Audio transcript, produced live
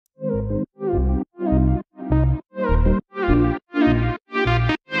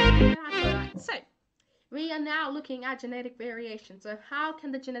now looking at genetic variation. So how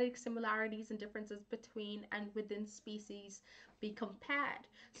can the genetic similarities and differences between and within species be compared?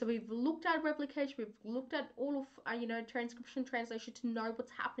 So we've looked at replication, we've looked at all of transcription, translation to know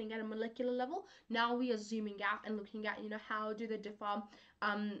what's happening at a molecular level. Now we are zooming out and looking at how do they differ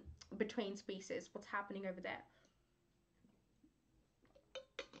between species, what's happening over there.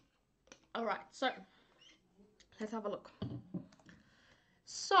 All right, so let's have a look.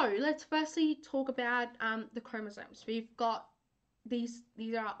 So let's firstly talk about the chromosomes. We've got these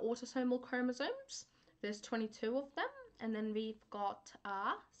are autosomal chromosomes. There's 22 of them, and then we've got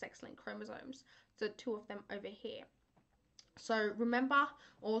sex-linked chromosomes. So 2 of them over here. So remember,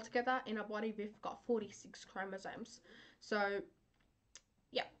 altogether in our body we've got 46 chromosomes. So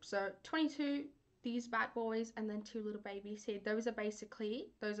yeah, so 22 these bad boys, and then 2 little babies here. Those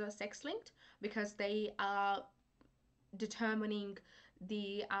are sex-linked because they are determining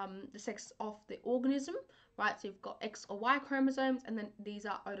the sex of the organism, right? So you've got X or Y chromosomes, and then these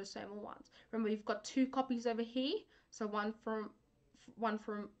are autosomal ones. Remember, you've got 2 copies over here, so one from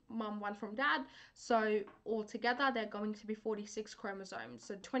mum, one from dad. So altogether they're going to be 46 chromosomes.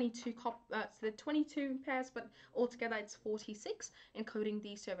 So 22 pairs, but altogether it's 46, including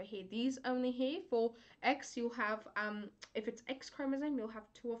these over here. These only here for X, you'll have if it's X chromosome, you'll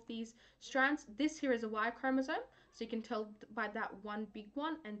have 2 of these strands. This here is a Y chromosome, so you can tell by that one big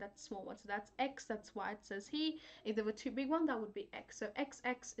one and that small one. So that's X, that's Y. It says here. If there were 2 big ones, that would be X. So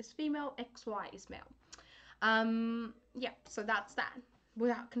XX is female, XY is male. Yeah, so that's that,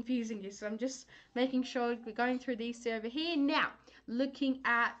 without confusing you. So I'm just making sure we're going through these over here. Now, looking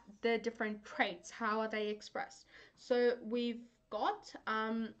at the different traits, how are they expressed? So we've got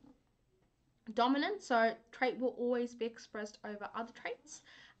dominant, so trait will always be expressed over other traits.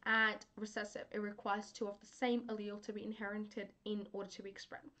 And recessive, it requires 2 of the same allele to be inherited in order to be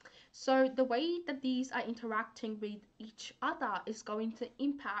expressed. So the way that these are interacting with each other is going to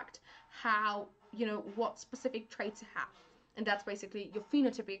impact how, what specific traits you have. And that's basically your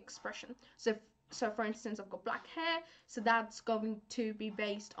phenotypic expression. So for instance, I've got black hair, so that's going to be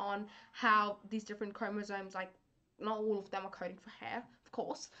based on how these different chromosomes, like not all of them are coding for hair, of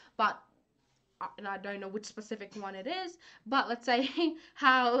course, but and I don't know which specific one it is, but let's say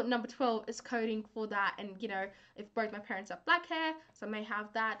how number 12 is coding for that. And if both my parents have black hair, so I may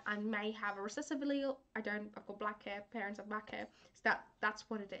have that. I may have a recessive allele. I've got black hair, parents have black hair. So that's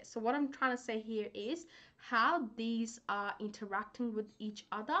what it is. So what I'm trying to say here is how these are interacting with each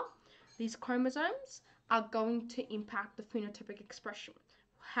other. These chromosomes are going to impact the phenotypic expression,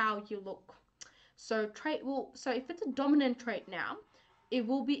 how you look. So if it's a dominant trait now, it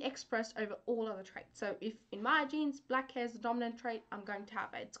will be expressed over all other traits. So if in my genes, black hair is the dominant trait, I'm going to have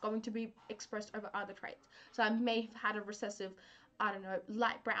it. It's going to be expressed over other traits. So I may have had a recessive,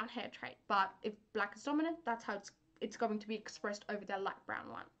 light brown hair trait, but if black is dominant, that's how it's going to be expressed over that light brown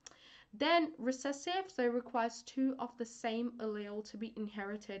one. Then recessive, so it requires 2 of the same allele to be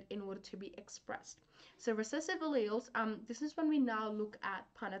inherited in order to be expressed. So recessive alleles, this is when we now look at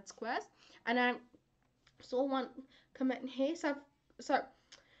punnet squares. And I saw one comment here, so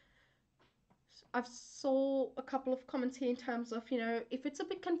I've saw a couple of comments here in terms of, if it's a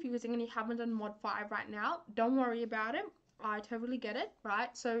bit confusing and you haven't done mod 5 right now, don't worry about it. I totally get it, right?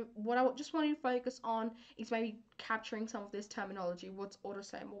 So what I just want you to focus on is maybe capturing some of this terminology. What's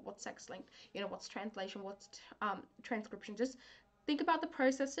autosomal, what's sex-linked, what's translation, what's transcription. Just think about the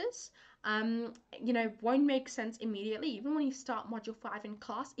processes. Won't make sense immediately. Even when you start module 5 in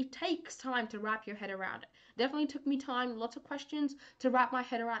class, it takes time to wrap your head around it. Definitely took me time, lots of questions to wrap my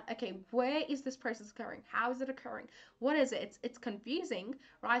head around, okay, where is this process occurring? How is it occurring? What is it? It's confusing,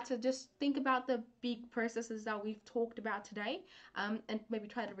 right? So just think about the big processes that we've talked about today, and maybe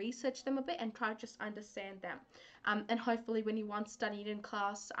try to research them a bit and try to just understand them. And hopefully when you want studied in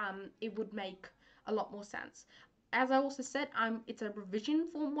class, it would make a lot more sense. As I also said, it's a revision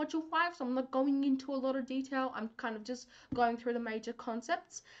for module 5, so I'm not going into a lot of detail. I'm kind of just going through the major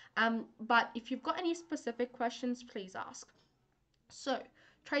concepts. But if you've got any specific questions, please ask. So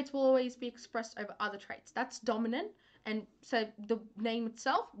traits will always be expressed over other traits. That's dominant, and so the name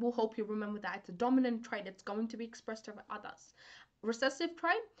itself will help you remember that it's a dominant trait. It's going to be expressed over others. Recessive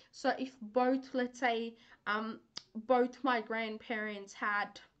trait, so if both, let's say, both my grandparents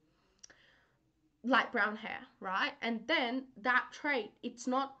had light brown hair, right? And then that trait, it's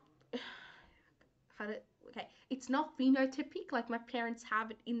not it's not phenotypic, like my parents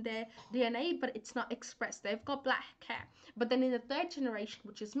have it in their DNA, but it's not expressed. They've got black hair. But then in the 3rd generation,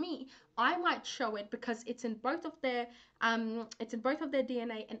 which is me, I might show it because it's in both of their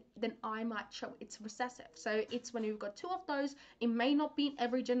DNA, and then I might show it's recessive. So it's when you've got 2 of those, it may not be in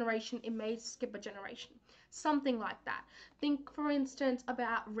every generation, it may skip a generation. something like that. Think, for instance,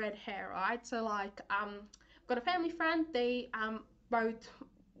 about red hair, right? So like, got a family friend. They both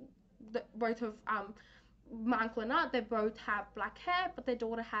both of my uncle and aunt, they both have black hair, but their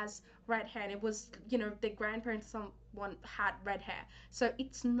daughter has red hair, and it was, you know, their grandparents, someone had red hair. So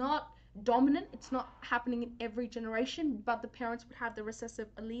it's not dominant, it's not happening in every generation, but the parents would have the recessive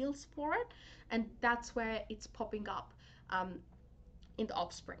alleles for it, and that's where it's popping up um, in the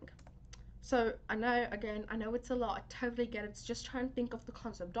offspring. So I know, again, I know it's a lot. I totally get it. It's just trying to think of the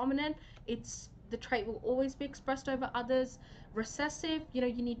concept. Dominant, it's the trait will always be expressed over others. Recessive, you know,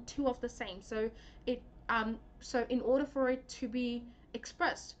 you need two of the same. So it so in order for it to be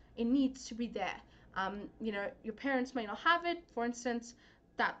expressed, it needs to be there. You know, your parents may not have it. For instance,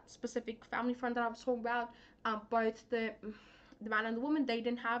 that specific family friend that I was talking about, both the man and the woman, they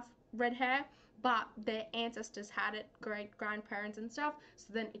didn't have red hair, but their ancestors had it, great grandparents and stuff,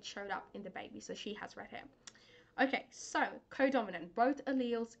 so then it showed up in the baby, so she has red hair. Okay, so codominant, both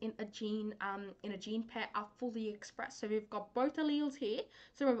alleles in a gene pair are fully expressed. So we've got both alleles here.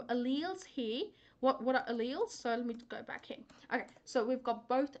 So we have alleles here. What are alleles? So let me go back here. Okay, so we've got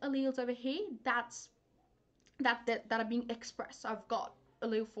both alleles over here. That are being expressed. So I've got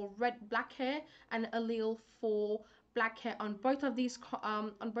allele for black hair and allele for black hair on both of these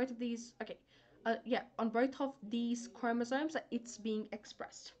okay, yeah, on both of these chromosomes that it's being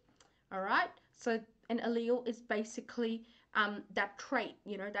expressed. All right, so an allele is basically that trait,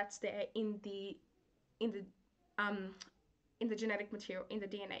 you know, that's there in the um in the genetic material, in the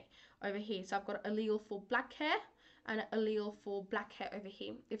DNA over here. So I've got an allele for black hair and an allele for black hair over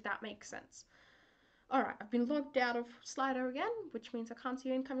here, if that makes sense. Alright, I've been logged out of Slido again, which means I can't see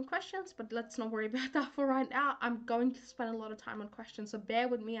your incoming questions, but let's not worry about that for right now. I'm going to spend a lot of time on questions, so bear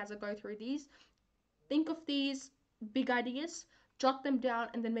with me as I go through these. Think of these big ideas, jot them down,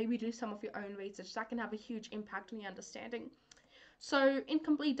 and then maybe do some of your own research. That can have a huge impact on your understanding. So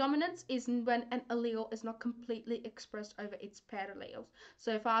incomplete dominance is when an allele is not completely expressed over its paired alleles.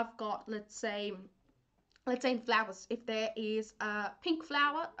 So if I've got, let's say in flowers, if there is a pink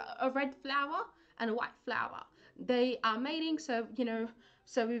flower, a red flower, and a white flower, they are mating. So, you know,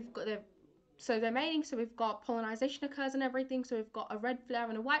 so we've got they're mating. So we've got pollination occurs and everything. So we've got a red flower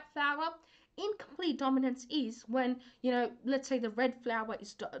and a white flower. Incomplete dominance is when, you know, let's say the red flower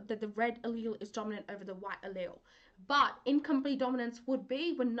is the red allele is dominant over the white allele. But incomplete dominance would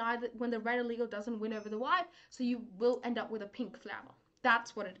be when the red allele doesn't win over the white, so you will end up with a pink flower.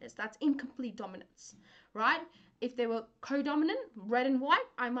 That's what it is. That's incomplete dominance, right? If they were codominant, red and white,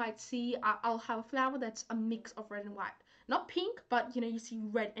 I might see, I'll have a flower that's a mix of red and white. Not pink, but, you know, you see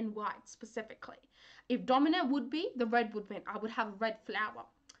red and white specifically. If dominant would be, the red would win. I would have a red flower.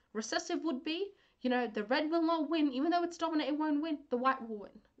 Recessive would be, you know, the red will not win. Even though it's dominant, it won't win. The white will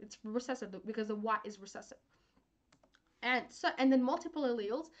win. It's recessive because the white is recessive. And then multiple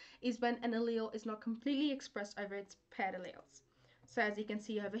alleles is when an allele is not completely expressed over its paired alleles. So as you can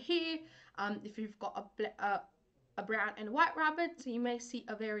see over here, if you've got a brown and white rabbit, so you may see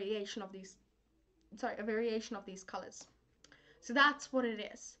a variation of these colors. So that's what it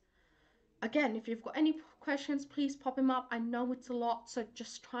is. Again, if you've got any questions, please pop them up. I know it's a lot, so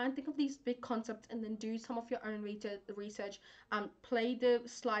just try and think of these big concepts and then do some of your own research. Play the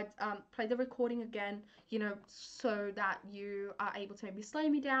slides, play the recording again, you know, so that you are able to maybe slow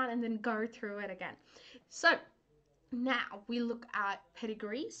me down and then go through it again. So now we look at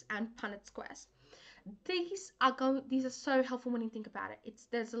pedigrees and Punnett squares. These are so helpful when you think about it.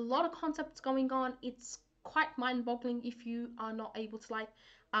 There's a lot of concepts going on. It's quite mind-boggling if you are not able to like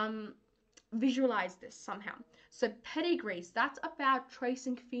visualize this somehow. So pedigrees, that's about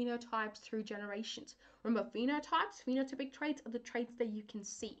tracing phenotypes through generations. Remember, phenotypic traits are the traits that you can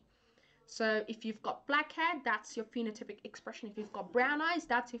see. So if you've got black hair, that's your phenotypic expression. If you've got brown eyes,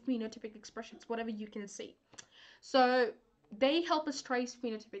 that's your phenotypic expression. It's whatever you can see. So they help us trace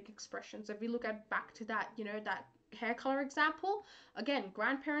phenotypic expressions. So if we look back to that, you know, that hair color example, again,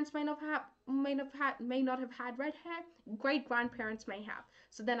 grandparents may not have had red hair, great grandparents may have.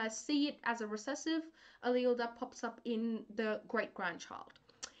 So then I see it as a recessive allele that pops up in the great grandchild.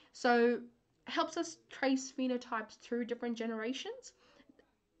 So it helps us trace phenotypes through different generations.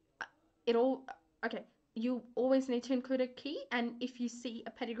 You always need to include a key, and if you see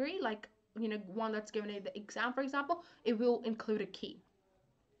a pedigree, like, you know, one that's given in the exam, for example, it will include a key.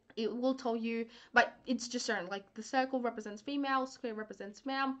 It will tell you, but it's just certain, like the circle represents female, square represents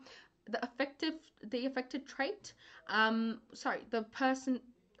male. The affected trait, the person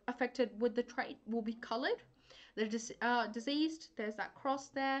affected with the trait will be colored. The diseased, there's that cross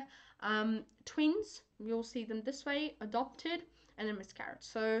there. Twins, you'll see them this way, adopted, and then miscarriage.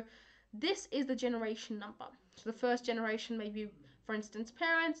 So This is the generation number. So the first generation may be, for instance,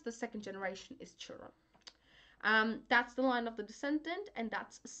 parents. The second generation is children. That's the line of the descendant, and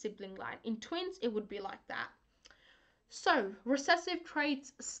that's a sibling line. In twins, it would be like that. So, recessive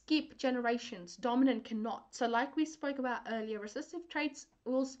traits skip generations, dominant cannot. So, like we spoke about earlier, recessive traits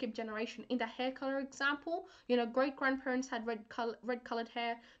will skip generation. In the hair color example, great grandparents had red colored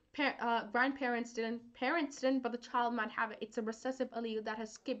hair, grandparents didn't, parents didn't, but the child might have it. It's a recessive allele that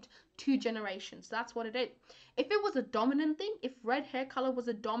has skipped 2 generations. That's what it is. If it was a dominant thing, if red hair color was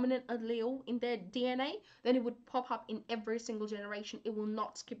a dominant allele in their DNA, then it would pop up in every single generation. It will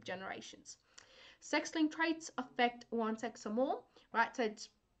not skip generations. Sex-linked traits affect one sex or more, right? So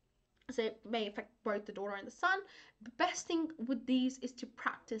it may affect both the daughter and the son. The best thing with these is to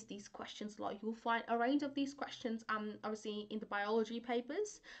practice these questions a lot. You'll find a range of these questions, obviously in the biology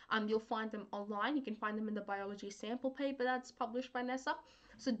papers. You'll find them online. You can find them in the biology sample paper that's published by NESA.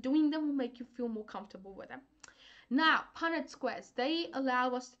 So doing them will make you feel more comfortable with them. Now, Punnett squares, they allow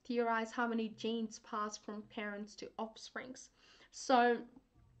us to theorize how many genes pass from parents to offsprings. So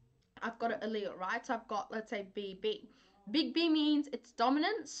I've got an allele, right? So I've got, let's say, BB. Big B means it's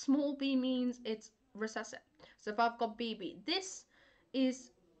dominant, small b means it's recessive. So if I've got BB, this is,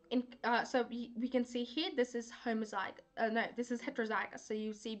 so we can see here, this is homozygous. No, this is heterozygous. So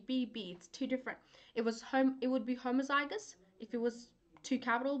you see BB, it's two different. It would be homozygous if it was 2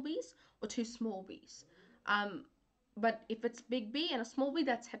 capital B's or 2 small b's. But if it's big B and a small b,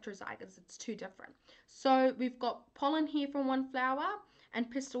 that's heterozygous. It's 2 different. So we've got pollen here from one flower and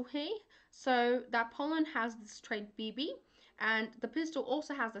pistil here. So that pollen has this trait BB, and the pistil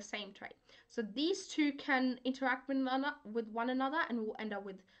also has the same trait. So these two can interact with one another, and we'll end up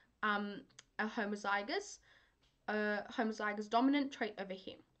with a homozygous dominant trait over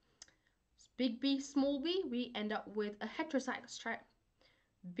here. Big B, small b, we end up with a heterozygous trait.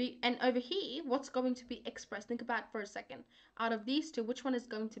 And over here, what's going to be expressed? Think about it for a second. Out of these two, which one is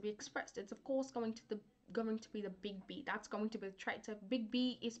going to be expressed? It's of course going to be the big B. That's going to be the trait. So if big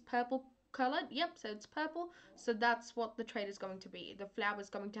B is purple colored, yep, so it's purple. So that's what the trait is going to be. The flower is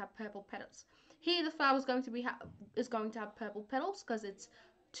going to have purple petals. Here, the flower is going to have purple petals because it's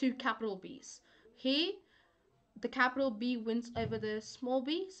 2 capital B's. Here, the capital B wins over the small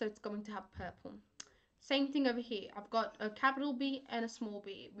b, so it's going to have purple. Same thing over here. I've got a capital B and a small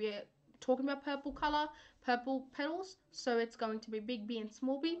b. We're talking about purple color, purple petals, so it's going to be big B and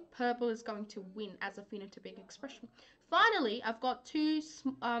small b. Purple is going to win as a phenotypic expression. Finally, I've got 2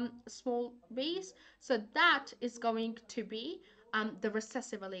 small b's, so that is going to be the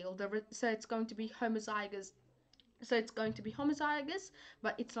recessive allele. So it's going to be homozygous. So it's going to be homozygous,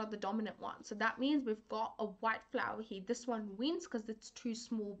 but it's not the dominant one. So that means we've got a white flower here. This one wins because it's 2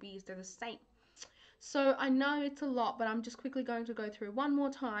 small b's. They're the same. So I know it's a lot, but I'm just quickly going to go through one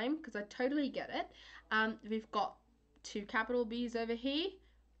more time because I totally get it. We've got 2 capital B's over here.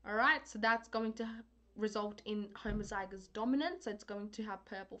 All right, so that's going to result in homozygous dominant. So it's going to have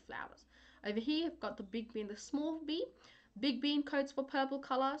purple flowers. Over here, I've got the big B and the small b. Big B encodes for purple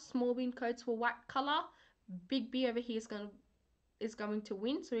color, small b encodes for white color. Big B over here is going to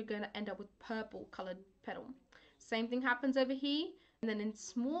win, so we're going to end up with purple colored petal. Same thing happens over here, and then in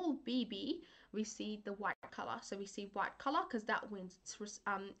small bb, we see the white color. So we see white color because that wins.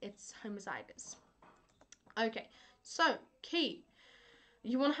 It's homozygous. Okay, so key.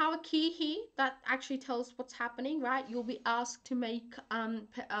 You want to have a key here that actually tells what's happening, right? You'll be asked to make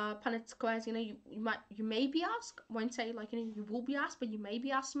Punnett squares. You may be asked. I won't say you will be asked, but you may be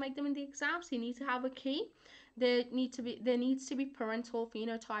asked to make them in the exam. So you need to have a key. There needs to be parental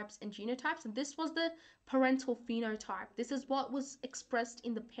phenotypes and genotypes, and this was the parental phenotype. This is what was expressed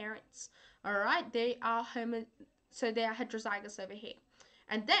in the parents. All right, they are heterozygous over here,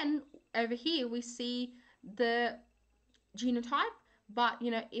 and then over here we see the genotype. But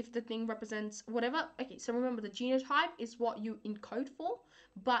if the thing represents whatever, okay, so remember the genotype is what you encode for,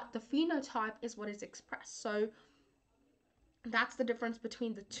 but the phenotype is what is expressed. So that's the difference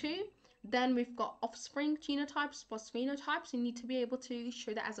between the two. Then we've got offspring genotypes plus phenotypes. You need to be able to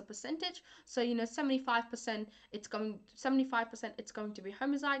show that as a percentage. So 75% it's going to be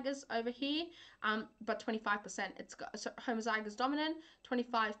homozygous over here, but 25% it's homozygous dominant,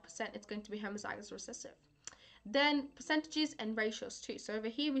 25% it's going to be homozygous recessive. Then percentages and ratios too. So over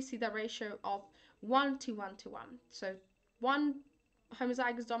here we see the ratio of 1 to 1 to 1. So 1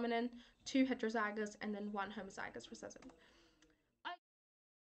 homozygous dominant, 2 heterozygous, and then 1 homozygous recessive.